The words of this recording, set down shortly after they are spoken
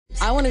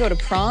I want to go to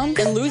prom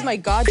and lose my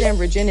goddamn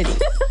virginity.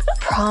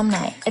 Prom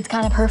night. It's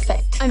kind of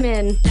perfect. I'm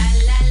in. I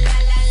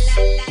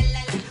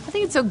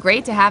think it's so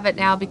great to have it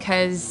now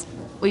because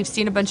we've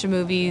seen a bunch of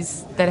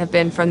movies that have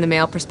been from the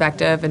male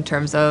perspective in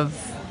terms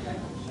of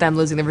them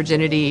losing their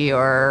virginity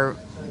or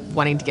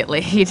wanting to get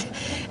laid.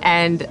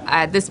 And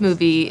this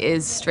movie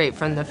is straight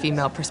from the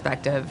female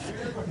perspective.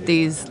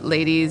 These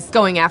ladies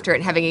going after it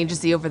and having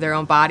agency over their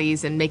own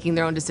bodies and making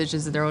their own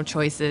decisions and their own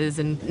choices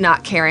and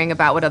not caring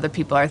about what other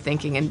people are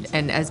thinking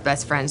and as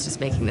best friends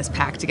just making this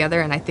pact together.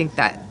 And I think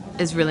that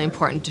is really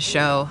important to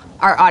show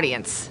our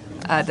audience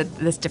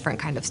this different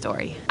kind of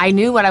story. I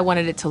knew what I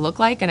wanted it to look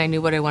like and I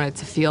knew what I wanted it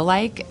to feel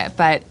like,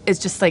 but it's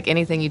just like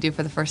anything you do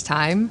for the first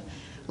time.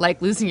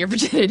 Like losing your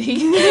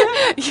virginity.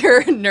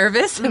 You're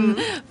nervous and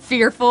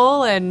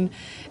fearful and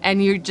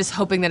you're just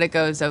hoping that it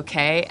goes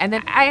okay. And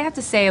then I have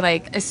to say,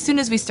 like, as soon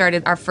as we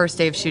started our first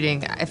day of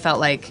shooting, I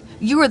felt like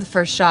you were the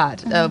first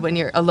shot when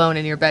you're alone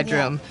in your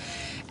bedroom. Yeah.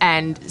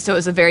 And so it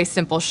was a very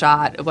simple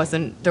shot. There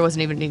wasn't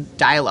even any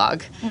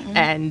dialogue.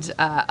 And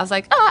I was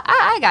like, oh,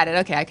 I got it.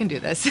 Okay, I can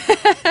do this.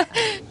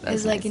 It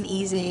was like an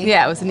easy...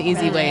 Yeah, it was an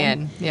easy way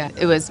in. Yeah,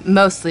 it was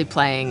mostly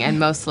playing and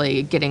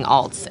mostly getting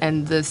alts,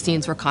 and the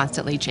scenes were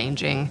constantly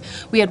changing.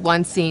 We had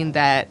one scene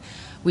that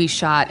we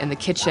shot in the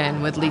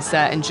kitchen with Lisa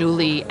and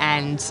Julie,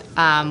 and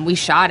we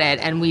shot it,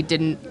 and we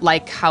didn't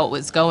like how it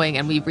was going,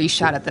 and we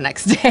reshot it the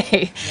next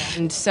day.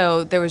 And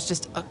so there was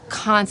just a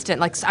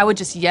constant, like, I would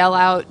just yell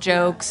out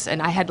jokes,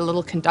 and I had a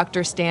little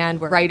conductor stand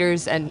where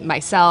writers and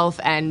myself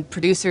and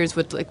producers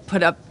would like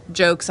put up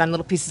jokes on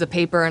little pieces of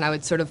paper, and I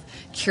would sort of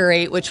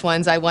curate which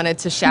ones I wanted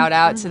to shout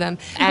out to them.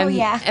 And,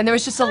 and there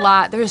was just a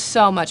lot, there was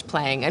so much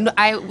playing. And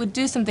I would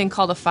do something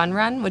called a fun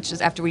run, which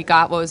is after we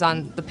got what was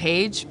on the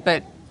page,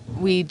 but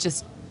we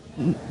just,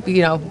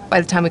 you know,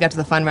 by the time we got to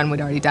the fun run,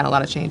 we'd already done a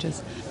lot of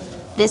changes.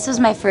 This was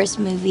my first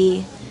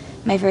movie,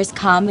 my first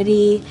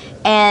comedy,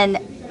 and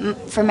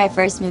for my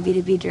first movie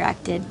to be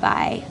directed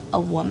by a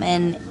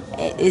woman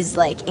is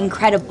like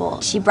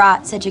incredible. She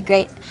brought such a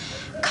great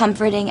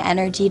comforting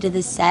energy to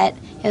the set.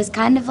 It was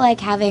kind of like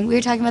having, we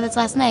were talking about this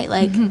last night,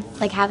 like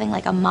like having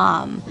like a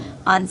mom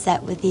on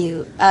set with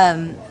you.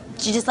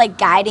 She just like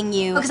guiding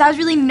you, because I was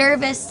really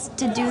nervous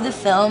to do the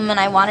film and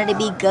I wanted to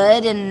be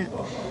good, and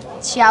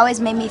she always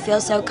made me feel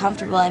so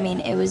comfortable. I mean,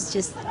 it was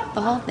just,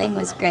 the whole thing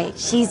was great.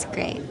 She's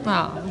great.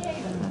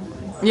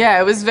 Oh. Yeah,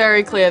 it was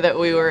very clear that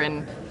we were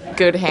in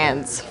good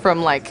hands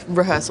from like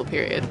rehearsal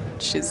period.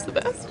 She's the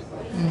best.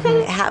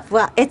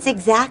 Well, it's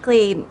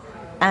exactly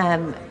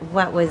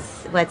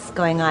what's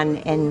going on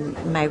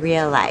in my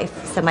real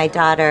life. So my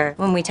daughter,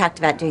 when we talked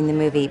about doing the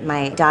movie,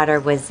 my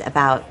daughter was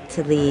about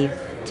to leave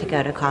to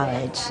go to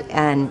college,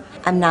 and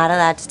I'm not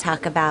allowed to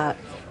talk about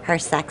her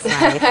sex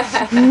life.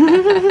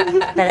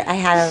 But I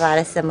had a lot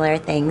of similar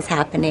things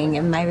happening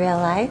in my real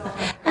life.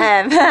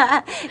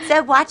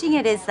 So watching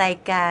it is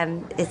like,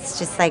 it's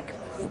just like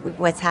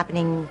what's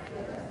happening,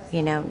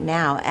 you know,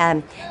 now.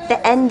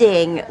 The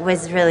ending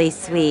was really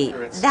sweet.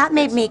 That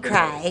made me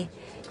cry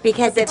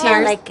because it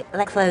felt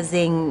like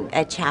closing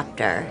a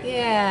chapter.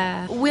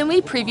 Yeah. When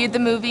we previewed the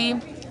movie,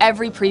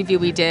 every preview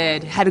we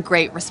did had a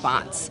great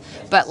response.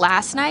 But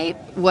last night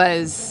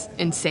was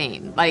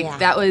insane. Like,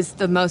 that was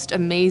the most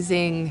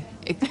amazing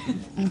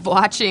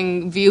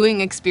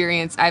viewing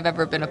experience I've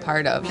ever been a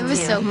part of. It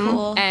was so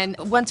cool. And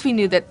once we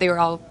knew that they were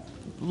all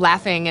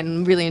laughing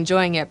and really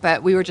enjoying it,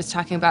 but we were just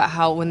talking about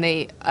how when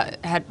they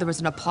there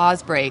was an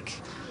applause break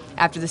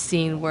after the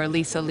scene where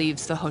Lisa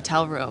leaves the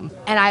hotel room.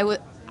 And I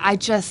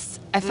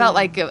felt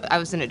like I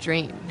was in a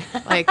dream.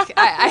 Like,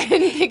 I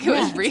didn't think it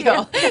was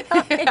real.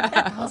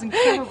 That was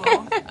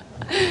incredible.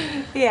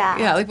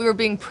 Yeah, like we were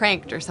being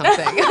pranked or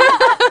something.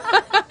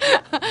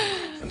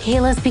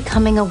 Kayla's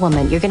becoming a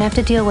woman. You're gonna have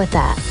to deal with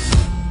that.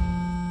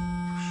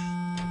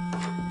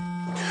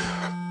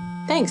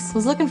 Thanks,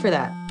 was looking for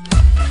that.